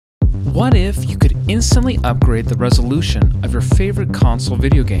What if you could instantly upgrade the resolution of your favorite console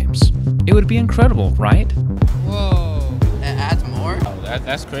video games? It would be incredible, right? Whoa, it adds more? Oh,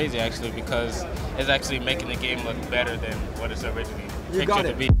 that's crazy actually, because it's actually making the game look better than what it's originally pictured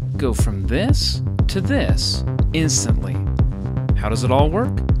to be. Go from this to this instantly. How does it all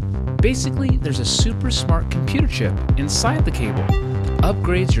work? Basically, there's a super smart computer chip inside the cable that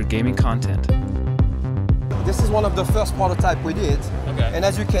upgrades your gaming content. This is one of the first prototype we did. Okay. And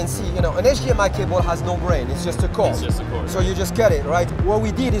as you can see, an HDMI cable has no brain, it's just a cord. It's just a cord. So you just cut it, right? What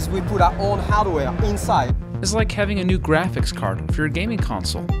we did is we put our own hardware inside. It's like having a new graphics card for your gaming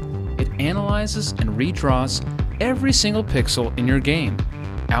console. It analyzes and redraws every single pixel in your game,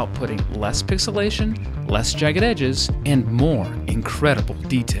 outputting less pixelation, less jagged edges, and more incredible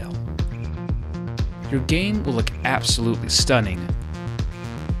detail. Your game will look absolutely stunning.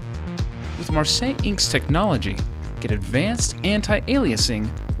 With Marseille Inc.'s technology, get advanced anti-aliasing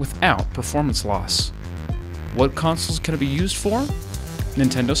without performance loss. What consoles can it be used for?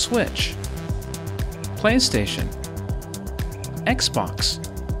 Nintendo Switch, PlayStation, Xbox,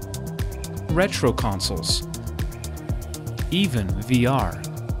 retro consoles, even VR.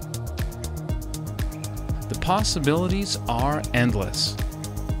 The possibilities are endless.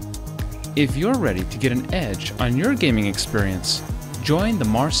 If you're ready to get an edge on your gaming experience, join the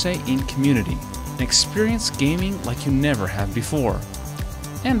Marseille Inc. community and experience gaming like you never have before.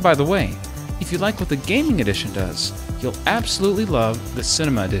 And by the way, if you like what the Gaming Edition does, you'll absolutely love the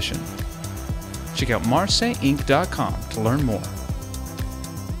Cinema Edition. Check out MarseilleInc.com to learn more.